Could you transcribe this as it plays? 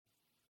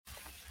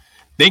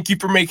Thank you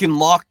for making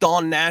Locked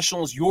On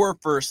Nationals your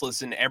first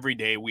listen every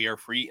day. We are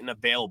free and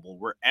available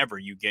wherever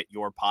you get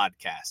your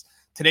podcasts.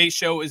 Today's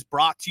show is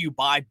brought to you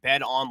by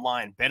Bet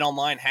Online. Bet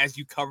Online has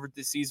you covered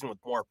this season with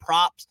more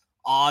props,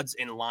 odds,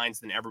 and lines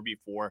than ever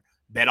before.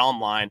 Bet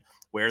Online,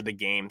 where the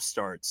game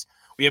starts.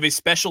 We have a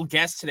special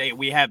guest today.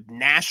 We have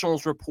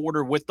Nationals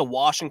reporter with the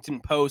Washington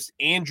Post,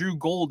 Andrew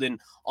Golden,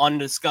 on to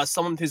discuss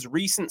some of his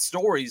recent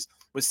stories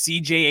with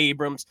CJ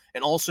Abrams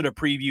and also to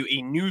preview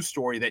a new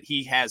story that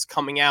he has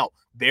coming out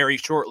very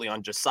shortly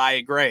on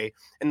Josiah Gray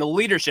and the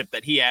leadership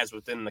that he has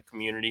within the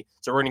community.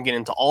 So we're going to get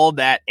into all of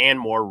that and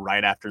more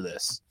right after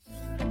this.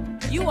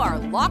 You are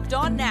Locked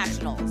On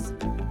Nationals,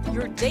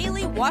 your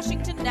daily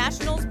Washington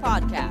Nationals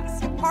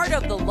podcast, part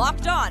of the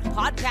Locked On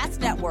Podcast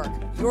Network,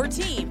 your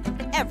team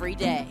every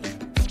day.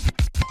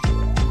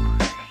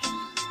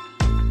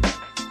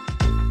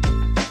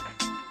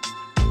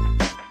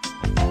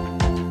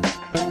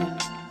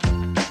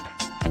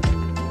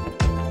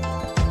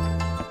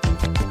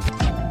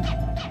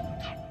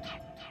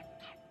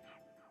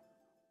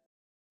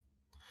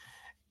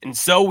 And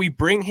so we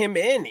bring him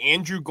in,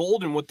 Andrew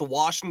Golden with the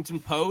Washington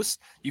Post.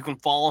 You can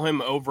follow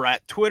him over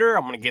at Twitter.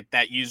 I'm going to get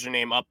that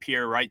username up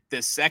here right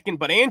this second.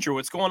 But Andrew,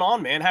 what's going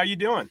on, man? How you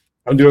doing?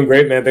 I'm doing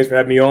great, man. Thanks for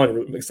having me on.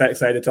 I'm excited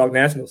to talk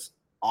Nationals.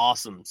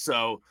 Awesome.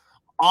 So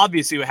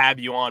obviously we have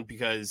you on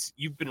because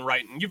you've been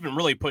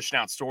really pushing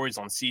out stories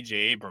on CJ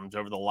Abrams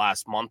over the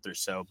last month or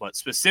so, but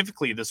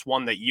specifically this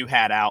one that you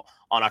had out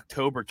on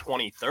October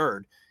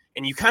 23rd.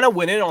 And you kind of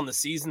went in on the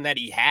season that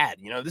he had.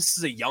 You know, this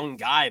is a young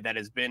guy that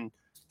has been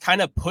kind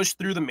of pushed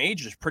through the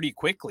majors pretty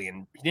quickly,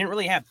 and he didn't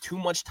really have too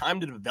much time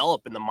to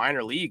develop in the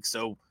minor leagues.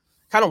 So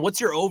kind of what's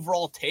your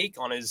overall take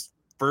on his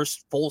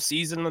first full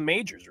season in the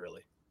majors,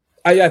 really?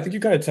 I think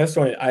you kind of touched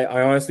on it.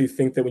 I honestly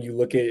think that when you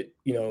look at,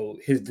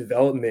 his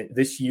development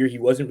this year, he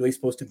wasn't really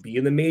supposed to be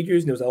in the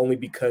majors. And it was only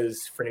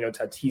because Fernando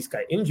Tatis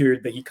got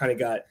injured that he kind of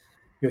got,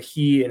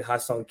 he and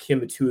Ha-Seong Kim,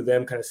 the two of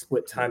them kind of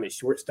split time at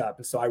shortstop.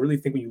 And so I really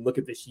think when you look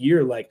at this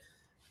year,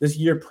 this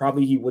year,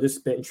 probably he would have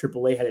spent in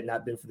AAA had it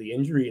not been for the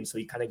injury. And so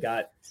he kind of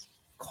got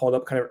called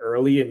up kind of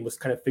early and was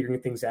kind of figuring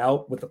things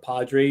out with the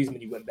Padres. And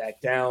then he went back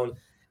down.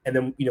 And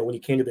then, when he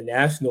came to the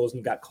Nationals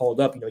and got called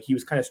up, he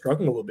was kind of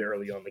struggling a little bit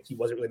early on. He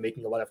wasn't really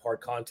making a lot of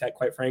hard contact,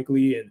 quite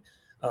frankly. And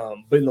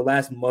but in the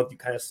last month, you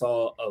kind of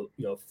saw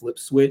a flip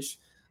switch.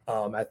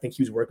 I think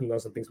he was working on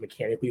some things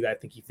mechanically that I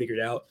think he figured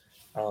out.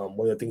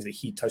 One of the things that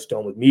he touched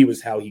on with me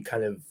was how he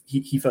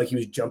felt like he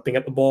was jumping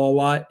at the ball a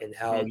lot, and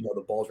how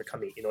the balls were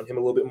coming in on him a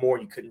little bit more.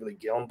 And you couldn't really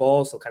get on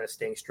balls, so kind of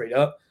staying straight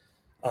up.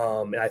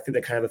 And I think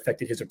that kind of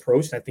affected his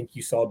approach. And I think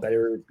you saw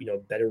better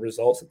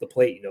results at the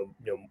plate.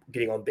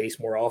 Getting on base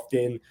more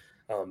often,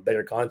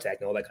 better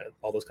contact, and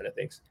all those kind of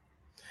things.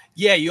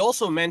 Yeah, you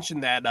also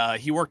mentioned that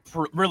he worked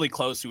really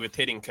closely with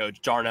hitting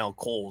coach Darnell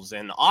Coles,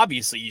 and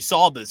obviously you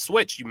saw the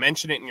switch. You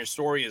mentioned it in your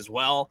story as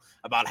well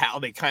about how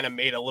they kind of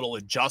made a little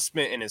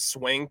adjustment in his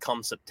swing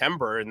come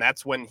September, and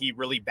that's when he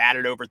really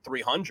batted over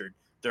 300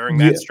 during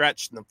that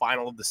stretch in the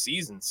final of the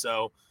season.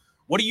 So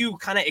what do you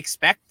kind of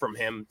expect from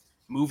him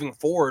moving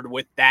forward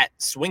with that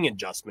swing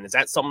adjustment? Is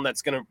that something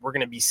that's we're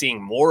going to be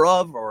seeing more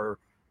of, or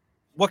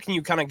what can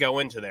you kind of go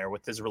into there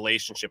with his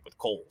relationship with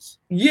Coles?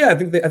 Yeah, I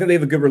think they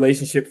have a good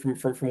relationship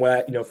from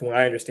what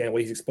I understand,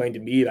 what he's explained to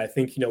me. I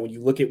think when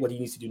you look at what he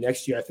needs to do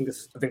next year, I think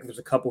there's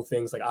a couple of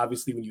things.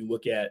 Obviously, when you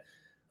look at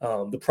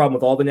the problem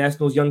with all the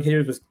Nationals young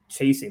hitters was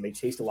chasing. They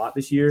chased a lot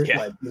this year.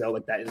 Yeah.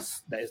 That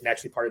is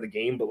naturally part of the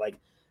game. But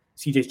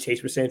CJ's chase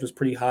percentage was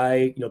pretty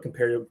high,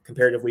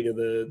 comparatively to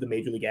the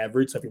major league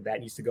average. So I think that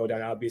needs to go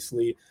down.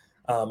 Obviously.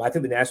 I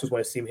think the Nationals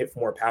want to see him hit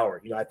for more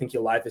power. I think a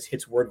lot of his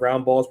hits were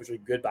ground balls, which are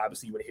good, but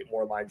obviously you want to hit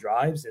more line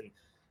drives. And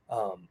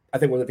I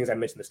think one of the things I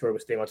mentioned in the story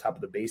was staying on top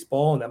of the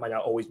baseball, and that might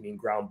not always mean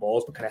ground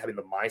balls, but kind of having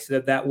the mindset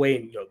of that way,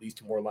 and leads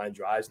to more line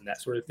drives and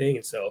that sort of thing.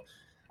 And so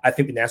I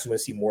think the Nationals want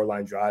to see more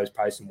line drives,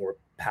 probably some more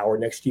power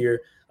next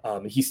year.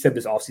 And he said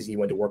this offseason he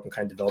went to work on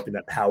kind of developing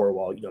that power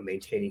while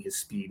maintaining his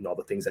speed and all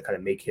the things that kind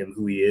of make him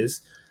who he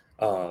is.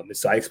 And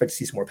so I expect to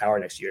see some more power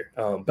next year.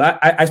 But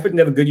I expect him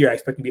to have a good year. I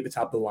expect him to be at the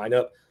top of the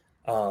lineup.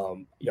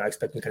 I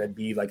expect him to kind of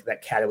be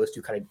that catalyst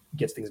who kind of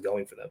gets things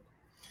going for them.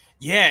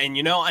 Yeah, and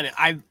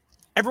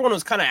everyone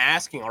was kind of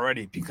asking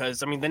already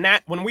because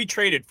when we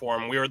traded for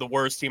him, we were the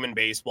worst team in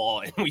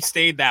baseball, and we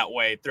stayed that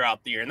way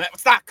throughout the year. And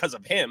that's not because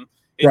of him.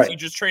 You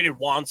just traded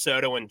Juan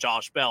Soto and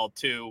Josh Bell,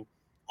 two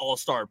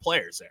all-star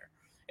players there,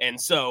 and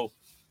so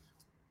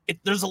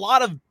there's a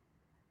lot of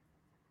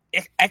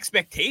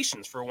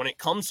expectations for when it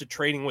comes to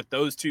trading with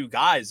those two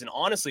guys. And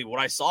honestly, what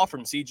I saw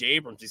from CJ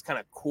Abrams, he's kind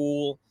of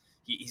cool.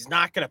 He's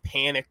not going to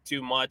panic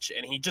too much,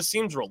 and he just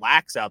seems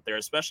relaxed out there,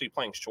 especially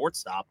playing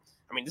shortstop.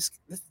 This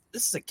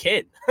is a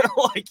kid,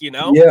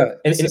 Yeah,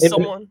 and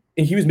someone.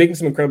 And he was making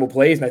some incredible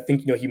plays, and I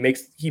think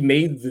he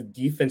made the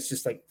defense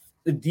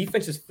the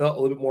defense just felt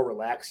a little bit more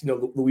relaxed.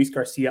 Luis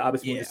Garcia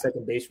obviously went to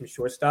second base from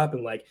shortstop,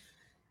 and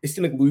it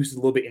seemed like Luis was a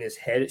little bit in his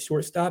head at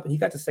shortstop, and he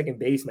got to second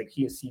base, and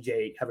he and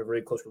CJ have a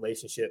very close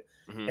relationship,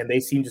 and they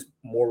seem just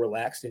more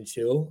relaxed and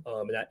chill.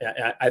 And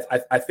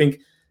I think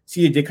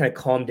CJ did kind of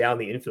calm down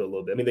the infield a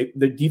little bit. I mean,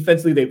 the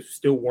defensively, they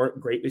still weren't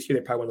great this year.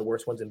 They're probably one of the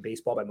worst ones in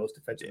baseball by most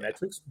defensive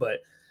metrics. But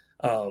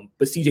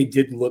CJ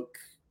did look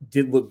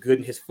good,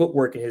 and his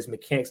footwork and his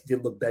mechanics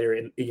did look better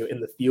in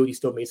the field. He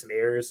still made some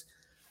errors,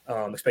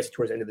 especially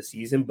towards the end of the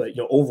season. But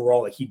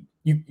overall, like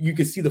you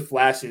could see the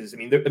flashes. I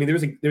mean,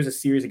 there's a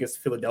series against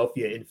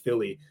Philadelphia in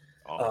Philly.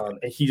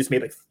 And he just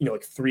made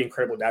like 3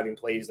 incredible diving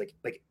plays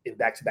like in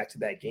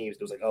back-to-back games.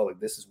 It was like, oh, like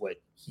this is what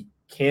he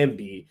can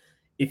be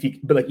if he.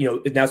 But now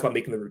it's about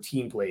making the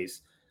routine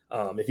plays.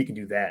 If he can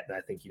do that, then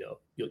I think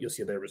you'll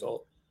see a better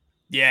result.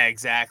 Yeah,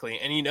 exactly.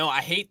 And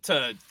I hate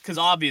to, because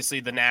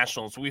obviously the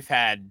Nationals, we've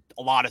had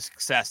a lot of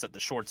success at the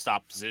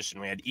shortstop position.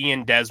 We had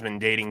Ian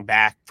Desmond dating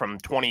back from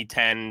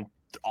 2010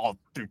 all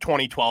through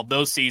 2012.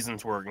 Those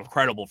seasons were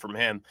incredible from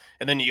him.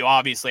 And then you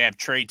obviously have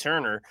Trey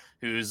Turner,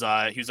 who's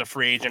a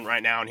free agent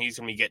right now, and he's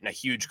going to be getting a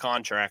huge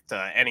contract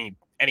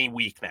any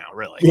week now,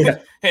 really. Yeah.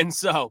 And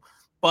so,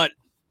 but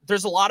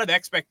there's a lot of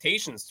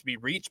expectations to be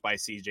reached by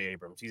CJ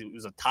Abrams. He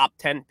was a top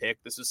 10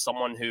 pick. This is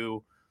someone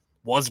who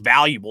was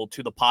valuable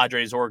to the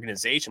Padres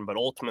organization, but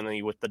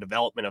ultimately with the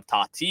development of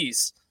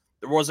Tatis,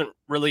 there wasn't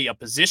really a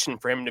position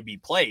for him to be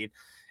played.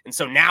 And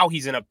so now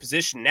he's in a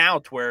position now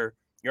to where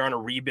you're on a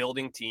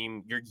rebuilding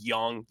team, you're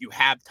young, you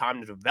have time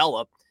to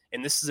develop,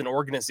 and this is an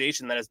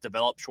organization that has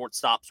developed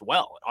shortstops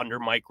well under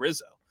Mike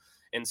Rizzo.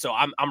 And so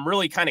I'm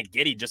really kind of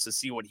giddy just to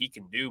see what he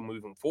can do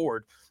moving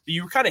forward. But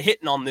you were kind of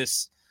hitting on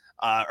this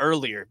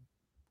earlier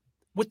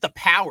with the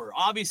power.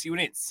 Obviously, we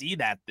didn't see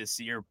that this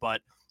year,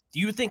 but do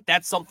you think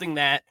that's something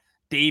that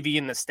Davey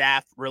and the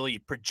staff really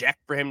project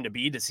for him to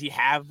be? Does he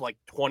have like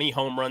 20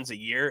 home runs a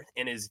year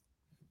in his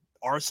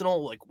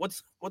arsenal? Like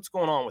what's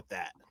going on with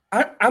that?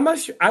 I'm not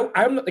sure.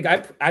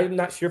 I'm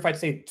not sure if I'd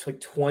say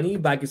like 20,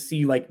 but I could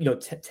see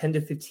 10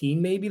 to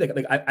 15 maybe.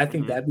 I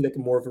think that'd be like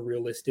more of a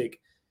realistic,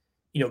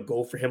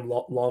 goal for him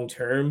long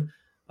term.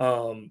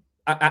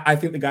 I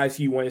think the guys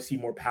who you want to see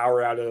more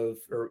power out of,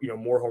 or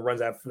more home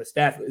runs out from the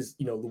staff is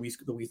Luis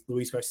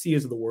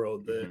Garcia's of the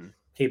world, the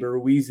Tabor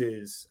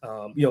Ruiz's,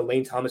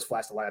 Lane Thomas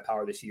flashed a lot of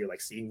power this year. Like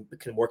seeing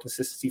more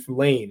consistency from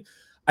Lane.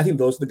 I think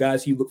those are the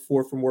guys you look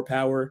for more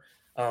power.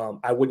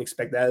 I wouldn't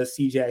expect that as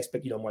CJ. I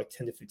expect more like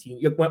 10 to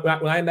 15. When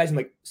I imagine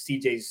like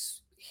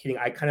CJ's hitting,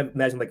 I kind of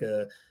imagine like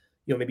a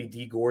maybe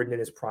D Gordon in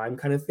his prime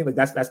kind of thing. Like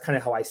that's kind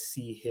of how I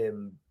see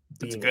him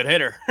being. That's a good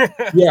hitter.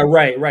 Yeah,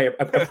 right.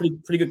 A pretty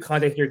good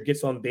contact hitter,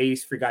 gets on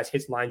base for guys,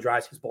 hits line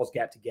drives, hits balls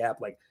gap to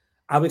gap. Like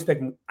I would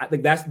expect.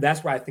 Like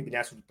that's where I think the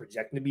Nationals are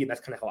projecting to be, and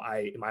that's kind of how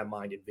I, in my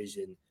mind,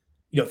 envision.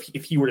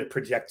 If he were to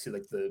project to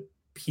like the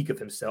peak of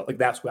himself, like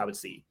that's what I would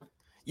see.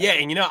 Yeah,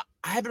 and I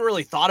haven't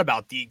really thought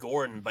about D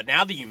Gordon, but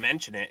now that you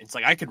mention it, it's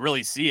like I could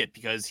really see it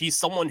because he's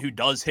someone who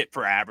does hit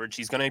for average.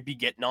 He's going to be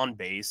getting on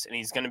base, and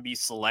he's going to be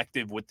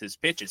selective with his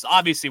pitches.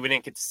 Obviously, we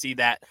didn't get to see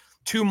that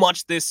too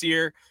much this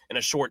year in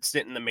a short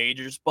stint in the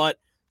majors, but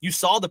you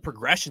saw the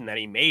progression that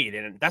he made,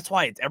 and that's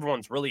why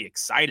everyone's really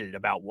excited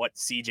about what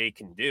CJ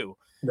can do.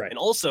 Right. And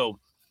also,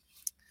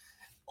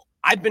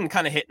 I've been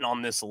kind of hitting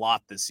on this a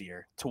lot this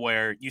year to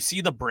where you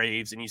see the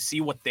Braves and you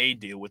see what they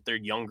do with their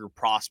younger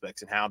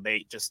prospects and how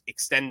they just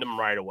extend them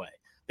right away.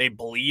 They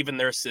believe in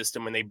their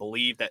system and they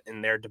believe that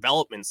in their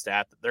development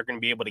staff that they're going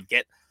to be able to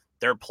get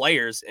their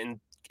players and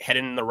head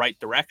in the right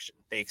direction.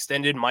 They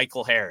extended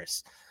Michael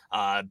Harris.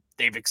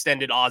 They've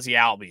extended Ozzie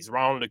Albies,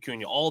 Ronald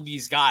Acuna, all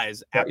these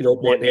guys after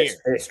 1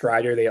 year.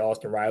 Strider, they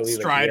Austin Riley.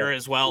 Strider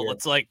as well. Yeah.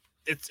 It's like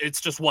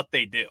it's just what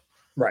they do.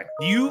 Right.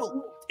 Do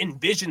you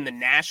envision the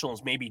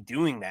Nationals maybe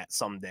doing that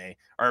someday,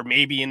 or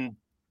maybe in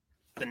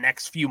the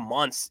next few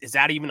months? Is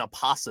that even a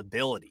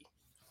possibility?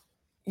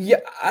 Yeah,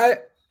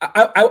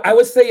 I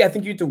would say I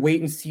think you have to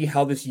wait and see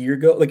how this year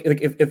goes. Like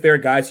if there are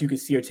guys you can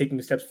see are taking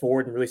the steps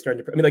forward and really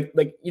starting to. I mean,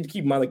 like you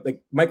keep in mind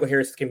like Michael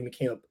Harris came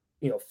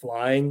up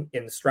flying,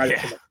 and Strider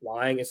came up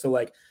flying, and so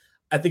like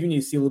I think you need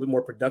to see a little bit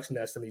more production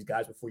out of some of these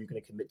guys before you're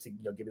going to commit to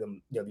giving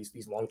them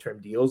these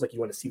long-term deals. Like you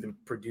want to see them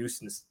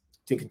produce and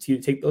to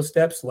continue to take those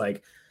steps.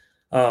 Like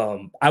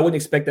I wouldn't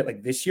expect that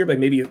like this year, but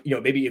maybe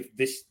if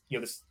this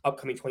this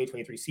upcoming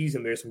 2023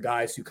 season there's some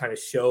guys who kind of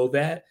show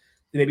that,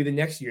 then maybe the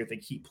next year if they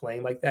keep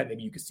playing like that,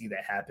 maybe you could see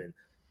that happen.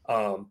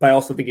 But I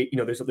also think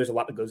there's a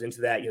lot that goes into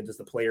that. Does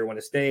the player want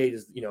to stay?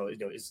 Does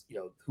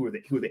who are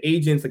the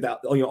agents, like that?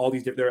 All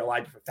these there are a lot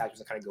of different factors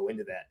that kind of go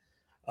into that.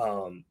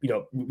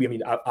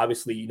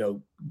 Obviously,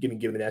 given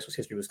the Nationals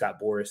history with Scott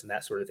Boras and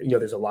that sort of thing,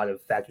 there's a lot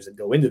of factors that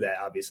go into that,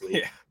 obviously.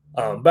 Yeah.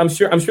 But I'm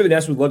sure the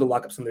Nationals would love to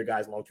lock up some of their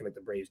guys long term, like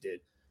the Braves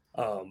did.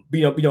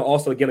 But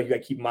also again, like you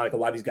got to keep in mind, like a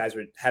lot of these guys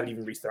haven't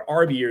even reached their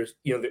ARB years.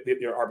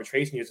 Their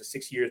arbitration years are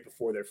 6 years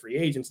before they're free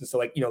agents, and so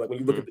like when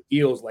you look at the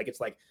deals, like it's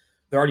like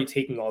they're already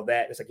taking all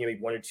that. It's like maybe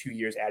 1 or 2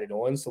 years added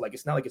on. So like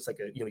it's not like it's like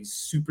these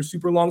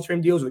super long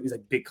term deals or these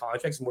like big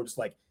contracts, and more just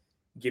like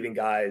giving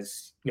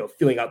guys,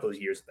 filling out those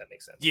years, if that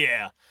makes sense.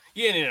 Yeah.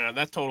 No,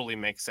 that totally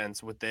makes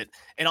sense with it.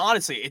 And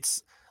honestly,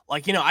 it's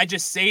like, I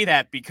just say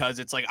that because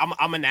it's like,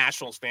 I'm a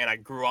Nationals fan. I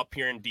grew up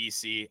here in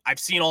DC. I've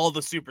seen all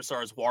the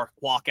superstars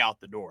walk out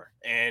the door.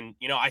 And,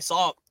 I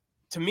saw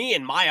to me,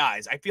 in my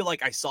eyes, I feel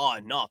like I saw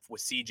enough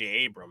with CJ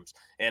Abrams.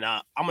 And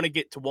I'm going to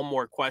get to one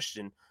more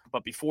question.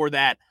 But before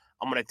that,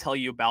 I'm going to tell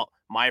you about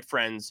my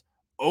friends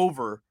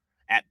over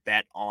at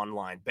Bet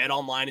Online. Bet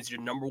Online is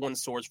your number one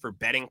source for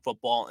betting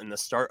football and the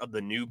start of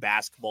the new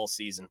basketball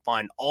season.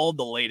 Find all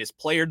the latest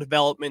player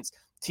developments,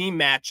 team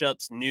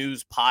matchups,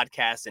 news,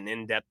 podcasts, and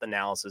in-depth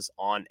analysis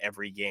on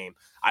every game.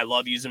 I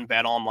love using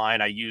Bet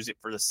Online. I use it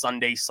for the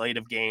Sunday slate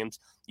of games.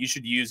 You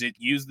should use it.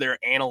 Use their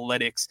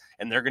analytics,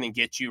 and they're going to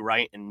get you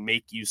right and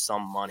make you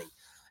some money.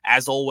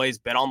 As always,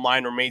 Bet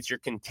Online remains your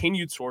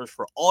continued source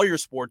for all your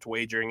sports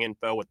wagering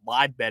info with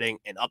live betting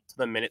and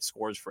up-to-the-minute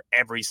scores for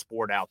every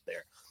sport out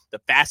there. The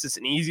fastest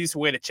and easiest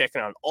way to check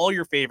in on all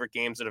your favorite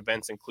games and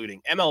events,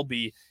 including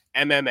MLB,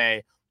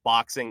 MMA,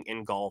 boxing,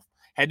 and golf.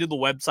 Head to the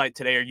website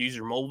today or use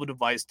your mobile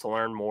device to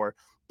learn more.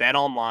 Bet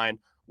Online,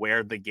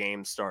 where the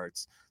game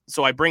starts.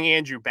 So I bring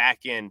Andrew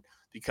back in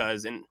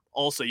because, and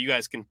also you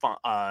guys can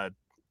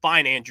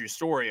find Andrew's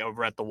story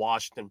over at the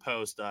Washington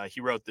Post.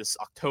 He wrote this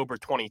October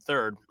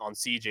 23rd on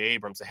CJ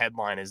Abrams. The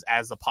headline is,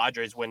 "As the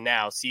Padres win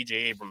now, CJ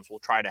Abrams will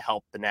try to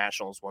help the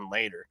Nationals win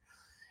later."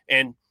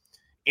 And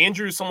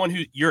Andrew is someone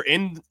who you're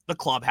in the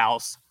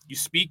clubhouse. You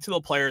speak to the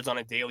players on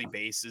a daily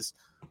basis.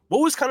 What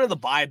was kind of the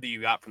vibe that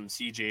you got from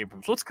CJ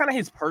Abrams? What's kind of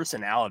his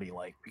personality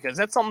like? Because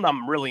that's something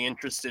I'm really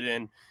interested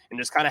in, and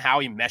just kind of how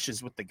he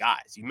meshes with the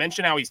guys. You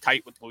mentioned how he's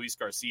tight with Luis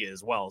Garcia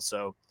as well.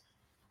 So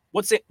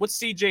what's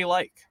CJ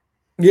like?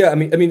 Yeah, I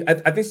mean, I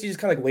think CJ's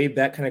kind of like laid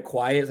back, kind of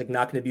quiet. It's like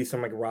not going to be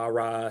some like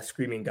rah-rah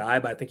screaming guy,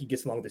 but I think he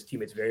gets along with his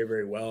teammates very,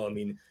 very well. I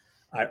mean,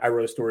 I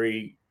wrote a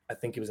story, I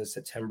think it was in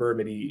September,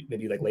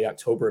 maybe like late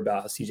October,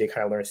 about how CJ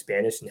kind of learned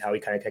Spanish and how he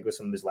kind of connected with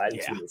some of his Latin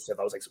teammates. Stuff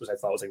I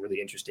thought was like really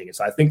interesting. And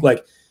so I think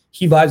like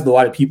he vibes with a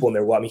lot of people in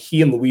there. Well, I mean,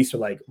 he and Luis are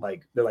like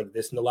they're like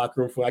this in the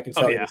locker room, from what I can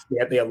tell.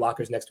 They have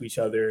lockers next to each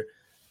other.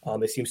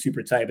 They seem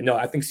super tight. But no,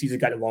 I think CJ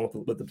got along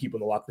with the people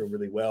in the locker room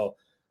really well.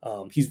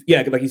 He's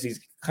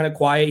kind of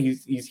quiet.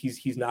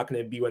 He's not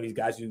going to be one of these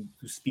guys who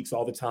speaks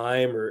all the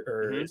time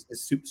or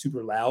is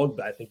super loud.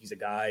 But I think he's a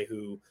guy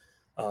who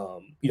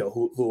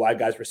who a lot of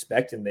guys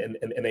respect and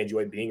they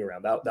enjoy being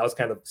around. That was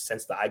kind of the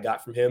sense that I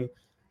got from him.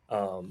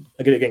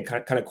 Again,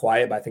 kind of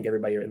quiet, but I think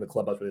everybody in the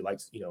clubhouse really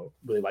liked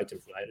him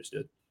from what I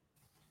understood.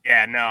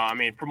 Yeah, no, I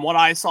mean, from what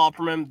I saw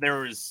from him,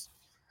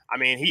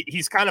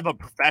 he's kind of a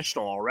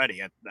professional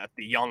already at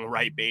the young,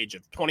 ripe age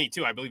of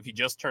 22. I believe he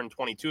just turned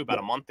 22 about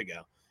a month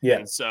ago. Yeah.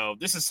 And so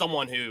this is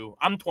someone who,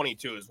 I'm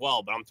 22 as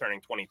well, but I'm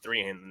turning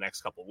 23 in the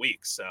next couple of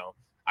weeks. So,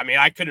 I mean,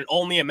 I could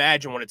only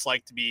imagine what it's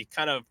like to be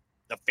kind of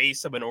the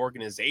face of an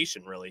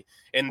organization, really.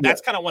 And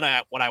that's kind of what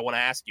I want to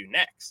ask you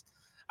next.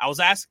 I was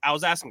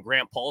asking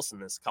Grant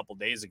Paulson this a couple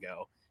days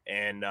ago,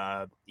 and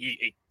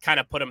he kind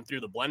of put him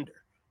through the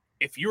blender.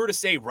 If you were to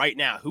say right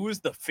now, who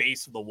is the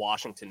face of the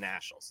Washington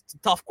Nationals? It's a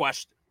tough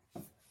question.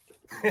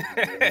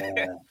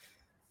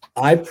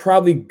 I'd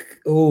probably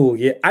go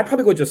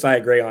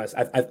Josiah Gray. Honest,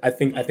 I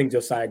think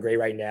Josiah Gray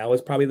right now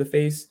is probably the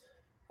face.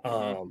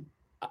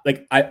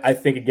 I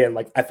think again,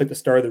 I think the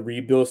start of the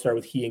rebuild started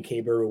with he and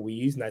Keibert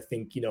Ruiz, and I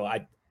think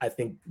I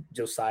think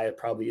Josiah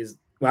probably is.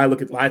 When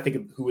I think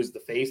of who is the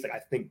face, I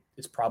think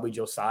it's probably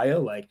Josiah.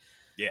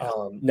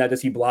 Now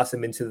does he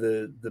blossom into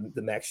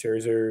the Max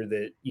Scherzer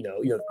that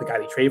the guy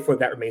they traded for?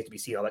 That remains to be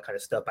seen. All that kind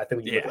of stuff. But I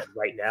think when you look at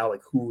right now,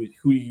 who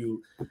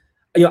you.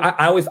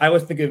 I always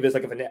think of it as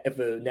if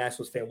a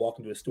Nationals fan walked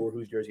into a store,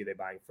 whose jersey are they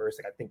buying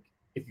first? I think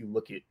if you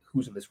look at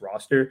who's in this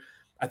roster,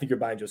 I think you're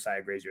buying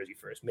Josiah Gray's jersey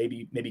first.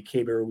 Maybe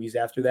Keibert Ruiz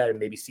after that, and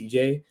maybe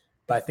CJ.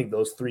 But I think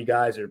those three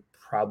guys are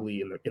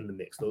probably in the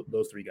mix.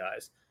 Those three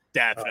guys,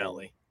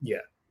 definitely. Yeah.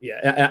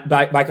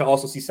 But I could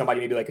also see somebody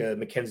maybe like a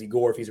Mackenzie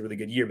Gore if he's a really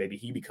good year. Maybe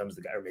he becomes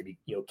the guy, or maybe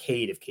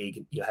Cade if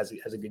Cade has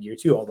a good year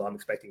too. Although I'm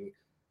expecting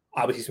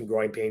obviously some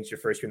growing pains. Your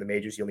first year in the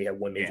majors, you only have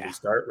one major to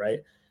start, right?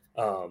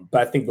 But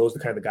I think those are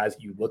the kind of the guys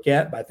that you look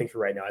at. But I think for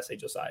right now, I say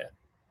Josiah.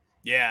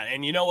 Yeah,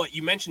 and you know what?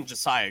 You mentioned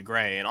Josiah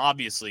Gray, and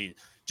obviously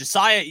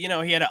Josiah, he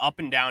had an up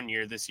and down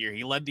year this year.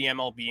 He led the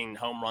MLB in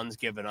home runs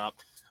given up,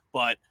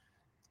 but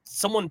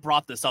someone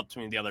brought this up to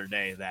me the other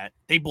day that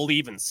they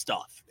believe in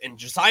stuff, and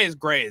Josiah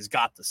Gray has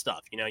got the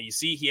stuff. You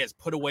see he has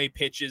put away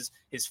pitches,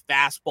 his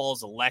fastball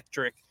is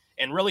electric,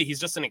 and really he's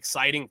just an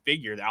exciting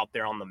figure out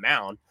there on the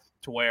mound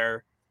to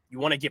where you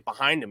want to get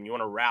behind him. You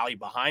want to rally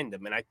behind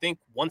him. And I think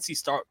once he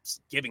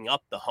starts giving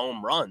up the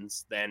home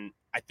runs, then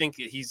I think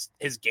his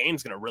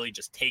game's going to really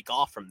just take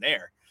off from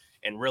there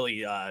and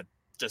really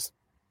just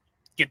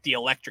get the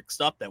electric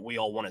stuff that we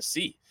all want to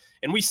see.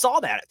 And we saw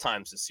that at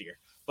times this year.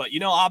 But,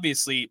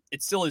 obviously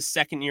it's still his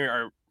second year,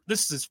 or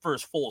this is his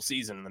first full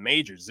season in the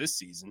majors this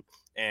season.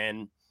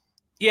 And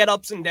he had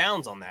ups and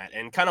downs on that.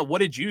 And kind of what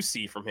did you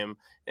see from him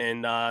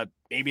and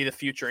maybe the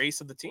future ace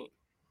of the team?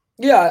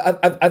 Yeah,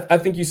 I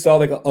think you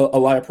saw a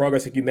lot of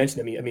progress, like you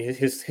mentioned. I mean,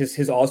 his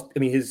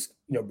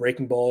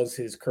breaking balls,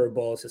 his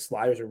curveballs, his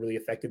sliders are really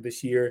effective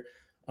this year.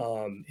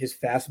 His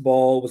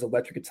fastball was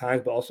electric at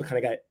times, but also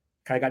kind of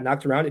got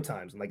knocked around at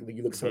times. And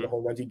you look at some of the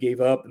home runs he gave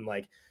up, and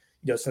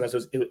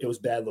sometimes it was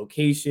bad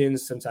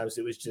locations. Sometimes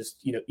it was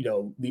just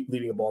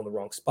leaving a ball in the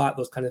wrong spot.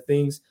 Those kind of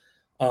things.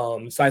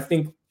 So I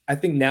think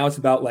now it's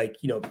about like,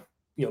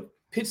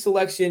 pitch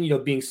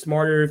selection, being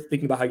smarter,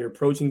 thinking about how you're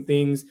approaching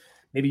things,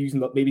 maybe using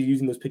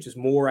those pitches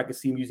more. I could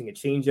see him using a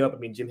changeup. I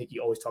mean, Jim Hickey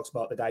always talks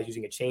about the guys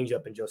using a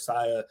changeup, and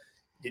Josiah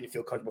didn't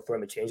feel comfortable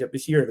throwing the changeup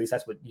this year. At least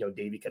that's what,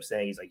 Davey kept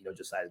saying. He's like,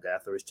 Josiah's got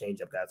to throw his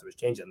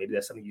changeup. Maybe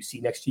that's something you see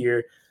next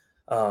year.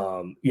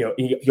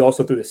 He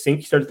also threw the sink.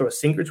 He started to throw a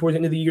sinker towards the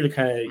end of the year to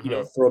kind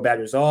of, throw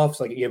batters off.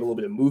 So like you have a little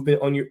bit of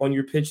movement on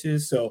your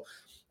pitches. So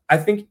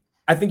I'm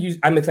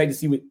excited to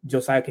see what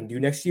Josiah can do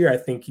next year. I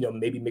think,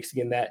 maybe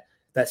mixing in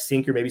that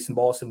sinker, maybe some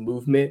ball, some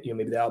movement,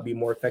 maybe that'll be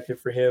more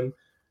effective for him.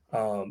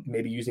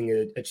 Maybe using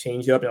a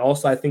changeup. And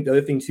also I think the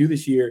other thing too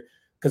this year,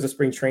 because of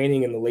spring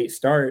training and the late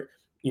start,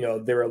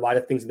 there were a lot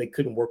of things that they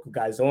couldn't work with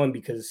guys on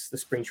because the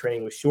spring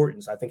training was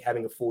shortened. So I think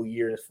having a full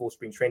year and a full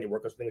spring training to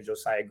work on something with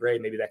Josiah Gray,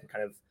 maybe that can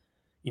kind of,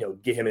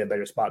 get him in a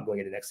better spot going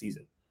into next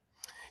season.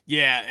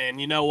 Yeah, and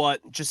you know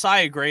what?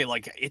 Josiah Gray,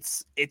 like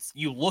it's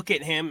you look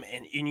at him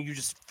and you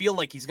just feel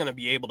like he's going to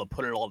be able to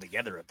put it all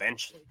together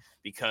eventually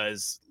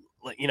because,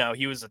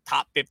 he was a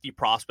top 50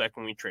 prospect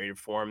when we traded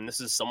for him.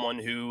 This is someone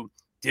who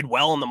did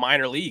well in the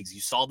minor leagues.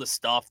 You saw the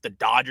stuff. The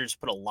Dodgers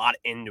put a lot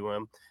into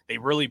him. They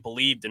really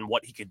believed in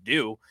what he could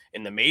do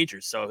in the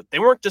majors. So they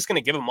weren't just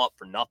going to give him up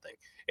for nothing.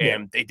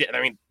 And They did.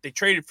 I mean, they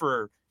traded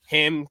for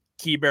him,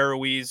 Keibert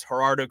Ruiz,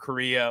 Gerardo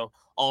Carrillo,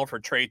 all for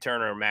Trey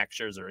Turner and Max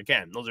Scherzer.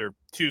 Again, those are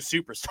two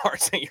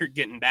superstars that you're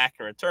getting back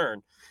in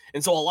return.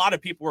 And so a lot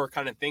of people were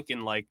kind of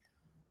thinking like,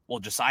 well,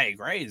 Josiah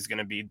Gray is going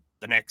to be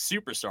the next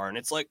superstar. And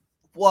it's like,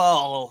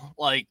 well,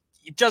 like,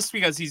 just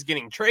because he's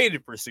getting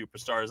traded for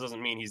superstars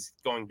doesn't mean he's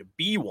going to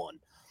be one.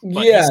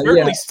 But he's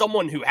certainly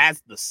someone who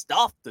has the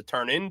stuff to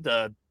turn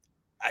into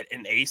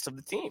an ace of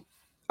the team.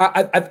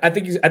 I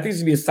think he's going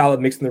to be a solid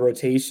mix in the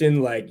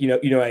rotation. Like, you know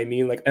what I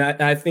mean? Like,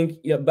 and I think,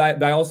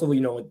 but I also,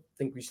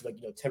 think we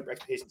should temper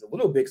expectations a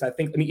little bit. Cause I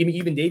think,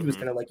 even David was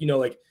kind of like,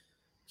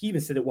 he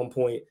even said at one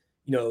point,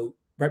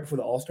 right before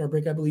the All-Star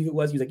break, I believe it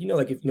was, he was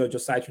like, if,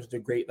 Josiah turns into a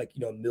great,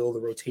 middle of the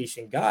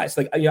rotation guy.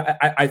 So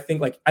I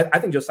think I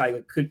think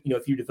Josiah could,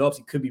 if he develops,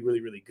 he could be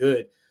really, really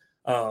good.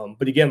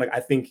 But again,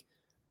 I think,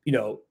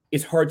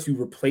 it's hard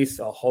to replace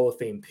a Hall of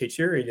Fame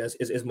pitcher. And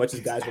as much as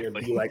guys are going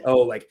to be like,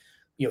 oh,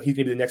 he's going to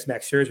be the next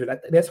Max Scherzer.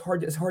 That's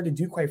hard. It's hard to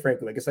do, quite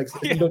frankly.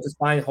 You don't just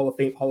find Hall of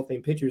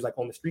Fame pitchers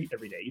on the street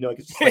every day.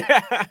 It's just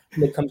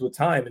it comes with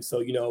time. And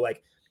so I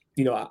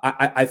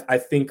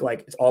think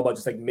it's all about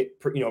just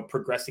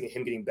progressing and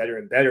him getting better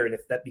and better. And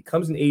if that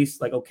becomes an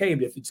ace, okay.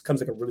 But if it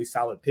becomes a really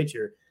solid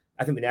pitcher,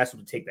 I think the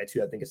Nationals would take that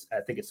too. I think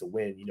it's a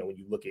win. When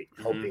you look at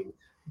helping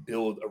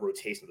build a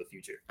rotation of the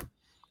future.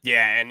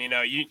 Yeah, and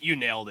you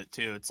nailed it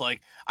too. It's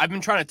like I've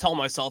been trying to tell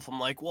myself, I'm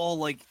like,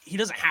 well, he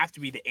doesn't have to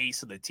be the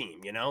ace of the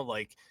team,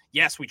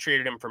 yes, we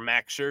traded him for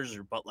Max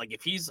Scherzer, but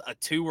if he's a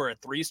 2 or a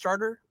 3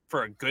 starter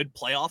for a good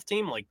playoff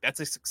team,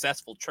 that's a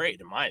successful trade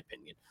in my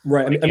opinion.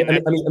 Right. I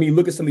mean,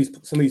 look at some of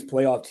these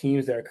playoff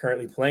teams that are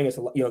currently playing. It's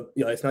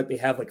it's not like they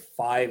have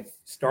 5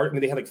 start. I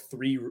mean, they have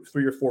 3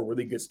 or 4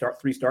 really good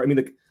 3 start. I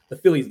mean, the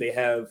Phillies, they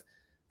have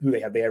who they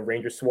have. They have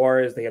Ranger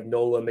Suarez, they have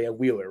Nola, and they have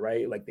Wheeler,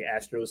 right? The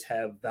Astros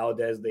have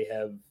Valdez, they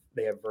have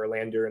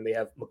Verlander, and they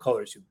have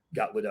McCullers, who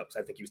got lit up. So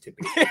I think he was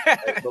tipping.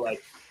 Right? But what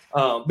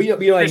I mean?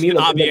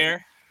 Javier.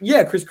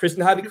 Yeah,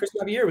 Christian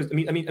Javier was.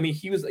 I mean,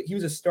 he was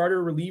a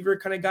starter reliever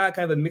kind of guy,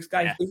 kind of a mixed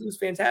guy. Yeah. He was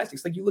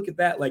fantastic. It's you look at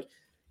that,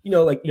 you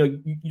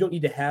don't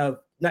need to have.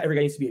 Not every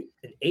guy needs to be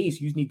an ace.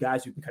 You just need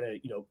guys who can kind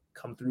of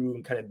come through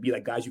and kind of be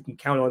guys you can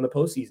count on in the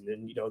postseason,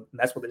 and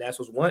that's what the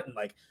Nationals want. And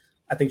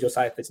I think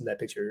Josiah fits in that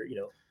picture,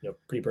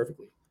 pretty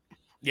perfectly.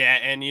 Yeah,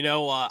 and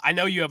I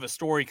know you have a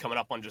story coming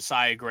up on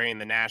Josiah Gray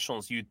and the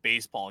Nationals Youth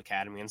Baseball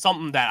Academy, and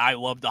something that I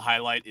love to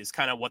highlight is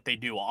kind of what they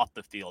do off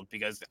the field,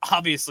 because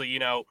obviously,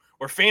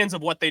 we're fans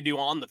of what they do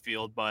on the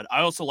field, but I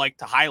also like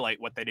to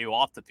highlight what they do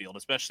off the field,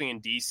 especially in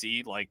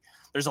DC.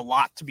 There's a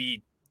lot to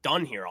be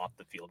done here off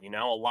the field.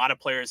 A lot of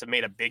players have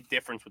made a big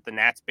difference with the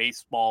Nats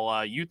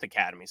Baseball Youth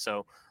Academy.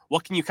 So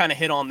what can you kind of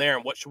hit on there,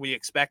 and what should we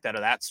expect out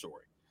of that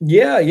story?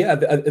 Yeah. I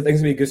think it's going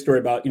to be a good story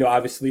about,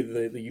 obviously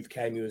the Youth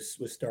Academy was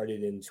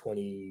started in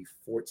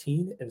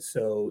 2014. And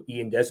so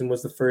Ian Desmond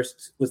was the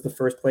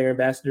first player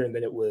ambassador. And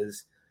then it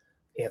was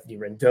Anthony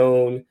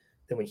Rendon.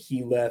 Then when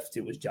he left,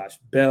 it was Josh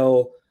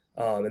Bell.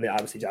 And then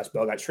obviously Josh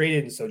Bell got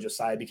traded. And so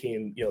Josiah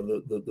became,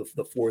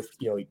 the fourth,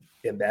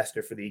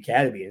 ambassador for the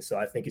Academy. And so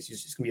I think it's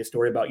just going to be a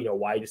story about,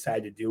 why he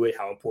decided to do it,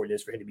 how important it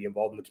is for him to be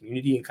involved in the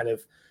community, and kind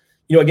of,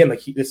 again,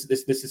 this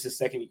is his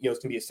second, it's going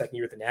to be a second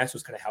year at the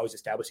Nationals, kind of how he's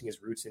establishing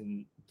his roots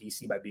in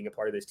DC by being a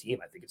part of this team.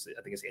 I think it's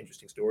an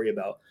interesting story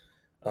about,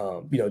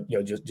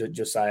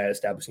 Josiah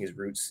establishing his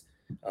roots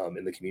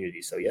in the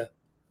community. So, yeah.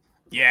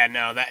 Yeah,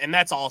 no,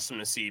 that's awesome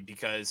to see,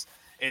 because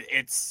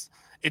it's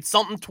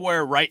something to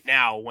where right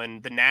now, when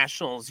the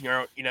Nationals,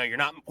 you're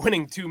not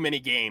winning too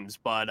many games,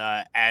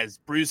 but as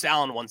Bruce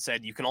Allen once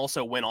said, you can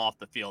also win off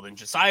the field. And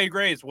Josiah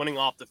Gray is winning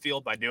off the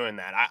field by doing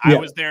that. I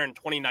was there in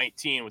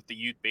 2019 with the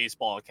Youth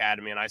Baseball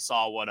Academy, and I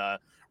saw what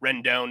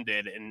Rendon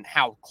did and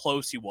how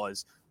close he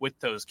was with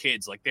those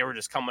kids. They were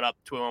just coming up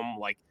to him,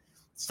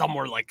 some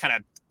were like kind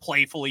of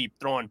playfully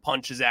throwing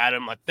punches at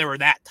him. Like they were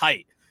that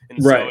tight.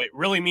 And so it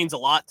really means a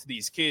lot to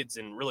these kids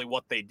and really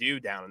what they do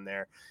down in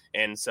there.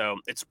 And so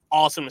it's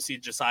awesome to see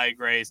Josiah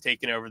Gray is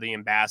taking over the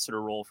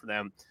ambassador role for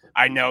them.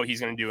 I know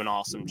he's going to do an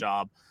awesome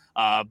job.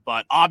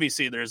 But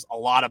obviously there's a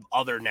lot of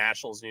other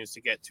Nationals news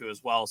to get to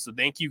as well. So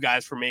thank you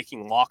guys for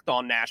making Locked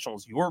On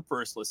Nationals your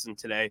first listen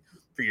today.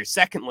 For your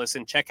second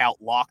listen, check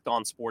out Locked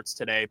On Sports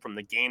Today. From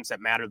the games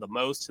that matter the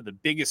most to the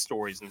biggest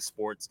stories in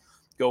sports,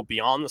 go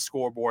beyond the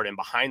scoreboard and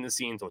behind the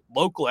scenes with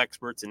local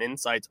experts and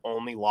insights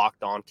only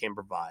Locked On can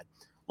provide.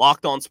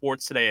 Locked On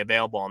Sports Today,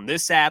 available on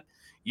this app,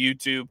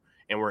 YouTube,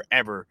 and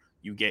wherever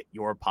you get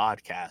your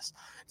podcast.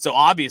 So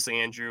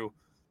obviously, Andrew,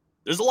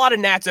 there's a lot of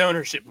Nats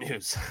ownership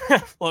news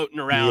floating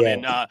around,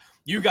 and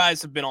you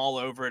guys have been all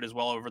over it as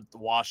well over at the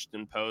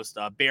Washington Post.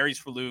 Barry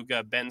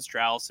Svrluga, Ben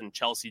Strauss, and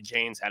Chelsea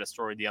Janes had a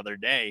story the other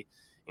day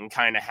and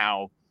kind of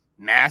how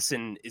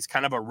MASN is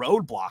kind of a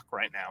roadblock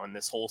right now in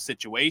this whole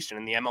situation,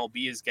 and the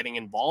MLB is getting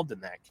involved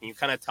in that. Can you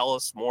kind of tell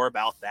us more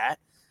about that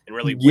and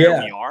really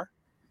where we are?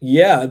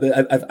 Yeah,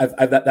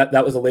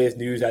 that was the latest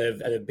news out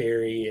of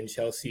Barry and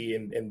Chelsea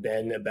and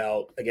Ben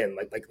about, again,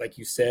 like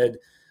you said,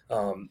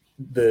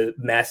 the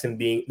MASN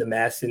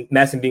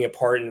being a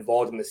part and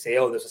involved in the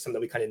sale. This is something that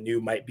we kind of knew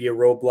might be a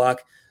roadblock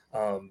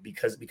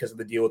because of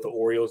the deal with the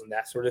Orioles and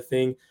that sort of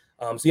thing.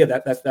 So yeah,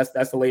 that's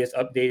the latest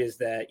update, is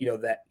that, you know,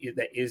 that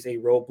is a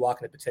roadblock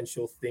and a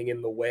potential thing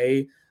in the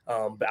way.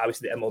 But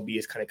obviously the MLB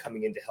is kind of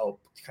coming in to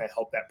help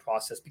that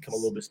process become a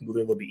little bit smoother,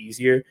 a little bit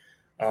easier.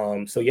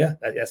 So yeah,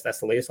 that's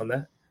the latest on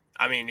that.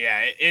 I mean,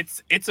 yeah,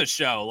 it's a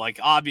show. Like,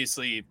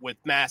 obviously with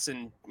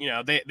MASN, you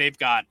know, they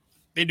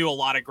do a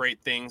lot of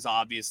great things,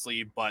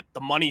 obviously, but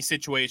the money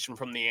situation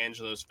from the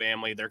Angelos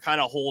family, they're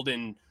kind of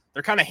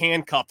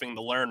handcuffing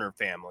the Lerner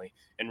family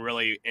and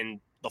really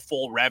in the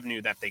full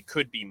revenue that they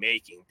could be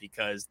making,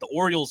 because the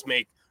Orioles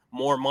make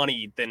more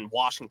money than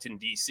Washington,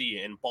 D.C.,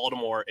 and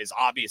Baltimore is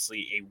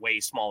obviously a way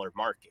smaller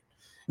market.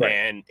 Right.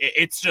 And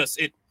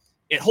it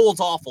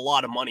holds off a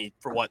lot of money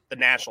for what the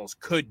Nationals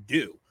could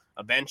do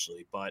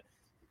eventually, but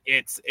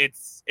it's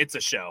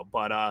a show.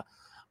 But I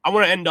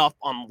want to end up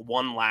on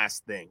one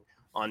last thing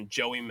on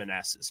Joey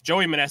Meneses.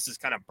 Joey Meneses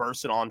kind of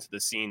bursted onto the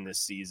scene this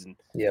season.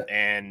 Yeah.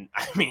 And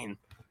I mean,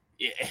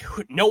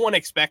 no one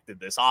expected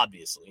this,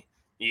 obviously.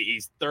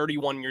 He's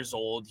 31 years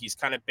old. He's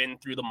kind of been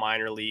through the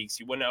minor leagues.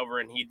 He went over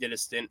and he did a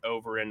stint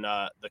over in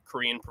the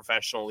Korean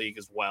Professional League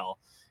as well.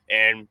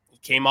 And he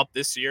came up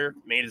this year,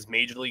 made his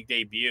major league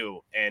debut,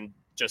 and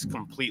just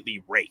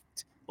completely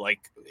raked.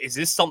 Like, is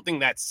this something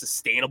that's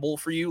sustainable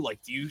for you?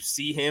 Like, do you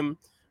see him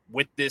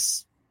with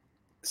this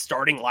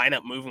starting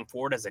lineup moving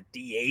forward as a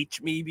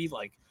DH maybe?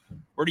 Like,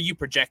 where do you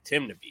project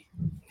him to be?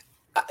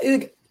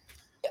 It's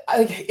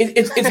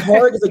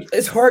hard.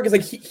 It's hard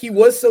because he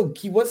was so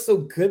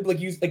good. But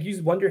you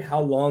just wonder how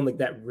long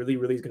that really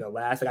is going to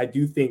last. Like, I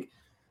do think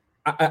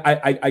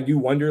I do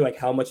wonder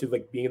how much of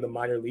being in the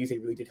minor leagues,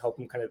 it really did help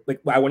him kind of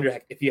I wonder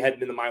if he hadn't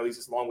been in the minor leagues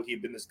this long, would he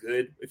have been this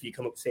good if he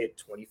come up say at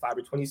 25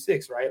 or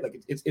 26, right?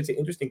 It's an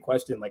interesting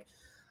question.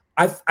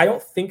 I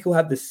don't think he'll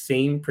have the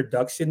same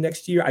production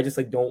next year. I just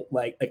don't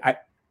I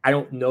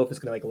don't know if it's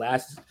gonna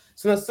last.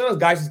 Some of those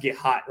guys just get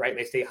hot, right?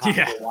 They stay hot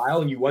for a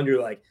while, and you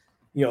wonder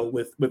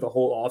with the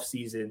whole off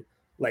season,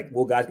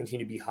 will guys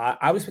continue to be hot?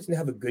 I was expecting to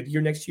have a good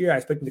year next year. I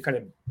expect him to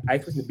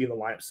be in the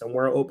lineup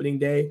somewhere on opening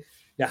day.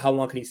 Now, how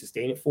long can he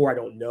sustain it for? I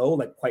don't know.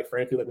 Quite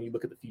frankly, when you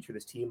look at the future of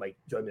this team,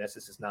 Joey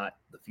Meneses is not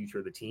the future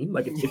of the team.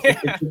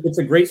 It's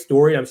a great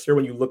story. I'm sure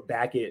when you look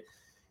back at,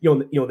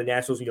 the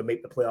Nationals,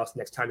 make the playoffs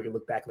next time, you can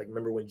look back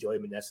remember when Joey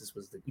Meneses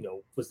was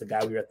the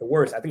guy we were at the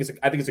worst. I think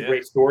it's a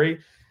great story.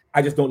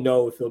 I just don't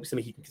know if it'll be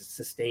something he can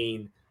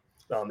sustain.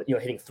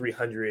 Hitting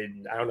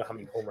 300. I don't know how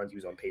many home runs he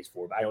was on pace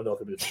for, but I don't know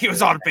if he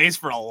was on pace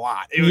for a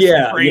lot. It was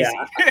crazy.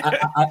 Yeah.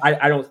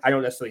 I don't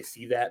necessarily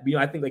see that. But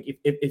I think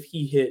if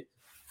he hit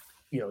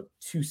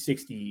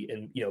 260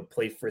 and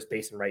played first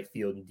base and right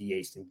field and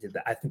DH and did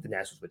that, I think the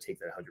Nationals would take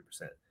that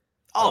 100%.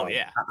 Oh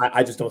yeah.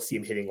 I just don't see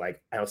him hitting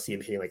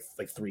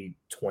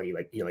 320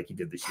 like he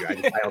did this year. I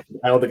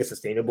don't think it's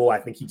sustainable. I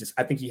think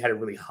he had a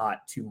really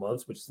hot 2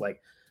 months, which is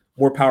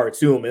more power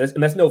to him,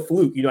 and that's no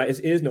fluke.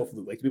 It is no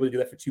fluke. To be able to do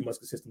that for 2 months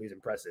consistently is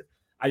impressive.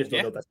 I just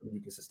don't know if that's something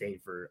you can sustain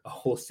for a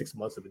whole 6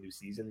 months of a new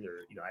season,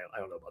 or I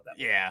don't know about that.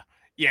 Yeah,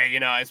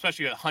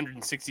 especially a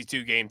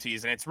 162 game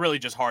season, it's really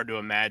just hard to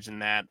imagine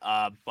that.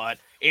 But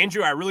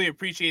Andrew, I really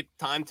appreciate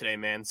the time today,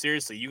 man.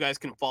 Seriously, you guys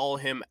can follow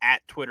him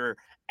at Twitter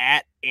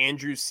at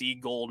Andrew C.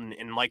 Golden.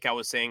 And like I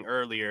was saying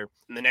earlier,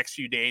 in the next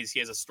few days, he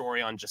has a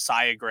story on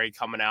Josiah Gray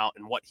coming out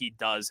and what he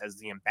does as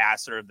the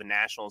ambassador of the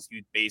Nationals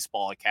Youth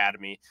Baseball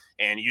Academy.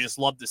 And you just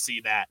love to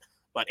see that.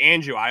 But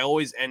Andrew, I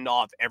always end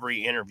off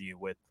every interview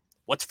with,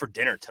 what's for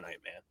dinner tonight,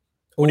 man?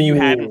 What are you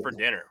having for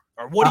dinner?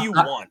 Or what do you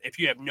want if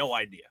you have no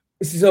idea?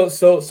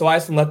 So I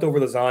have some leftover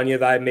lasagna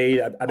that I made.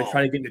 I've been Oh.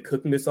 trying to get into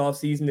cooking this off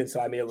season, and so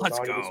I made a Let's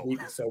lasagna this go.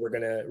 week. So we're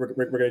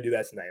gonna do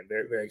that tonight. I'm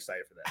very, very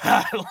excited for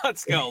that.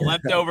 Let's go.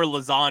 Leftover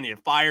lasagna.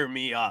 Fire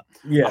me up.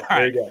 Yeah, All there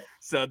right. you go.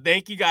 So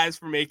thank you guys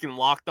for making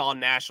Locked On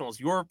Nationals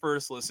your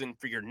first listen.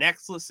 For your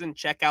next listen,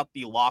 check out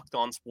the Locked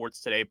On Sports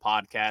Today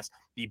podcast,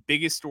 the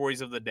biggest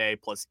stories of the day,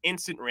 plus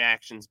instant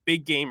reactions,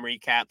 big game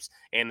recaps,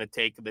 and the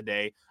take of the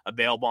day,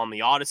 available on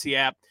the Odyssey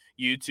app,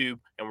 YouTube,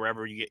 and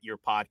wherever you get your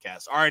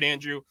podcasts. All right,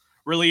 Andrew,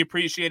 really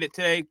appreciate it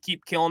today.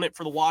 Keep killing it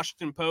for the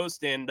Washington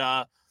Post, and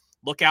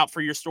look out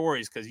for your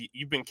stories because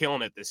you've been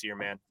killing it this year,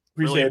 man.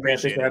 Appreciate it, man.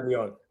 Thanks for having me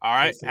on. All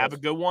right, Thanks so have much.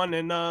 a good one,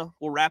 and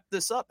we'll wrap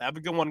this up. Have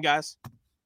a good one, guys.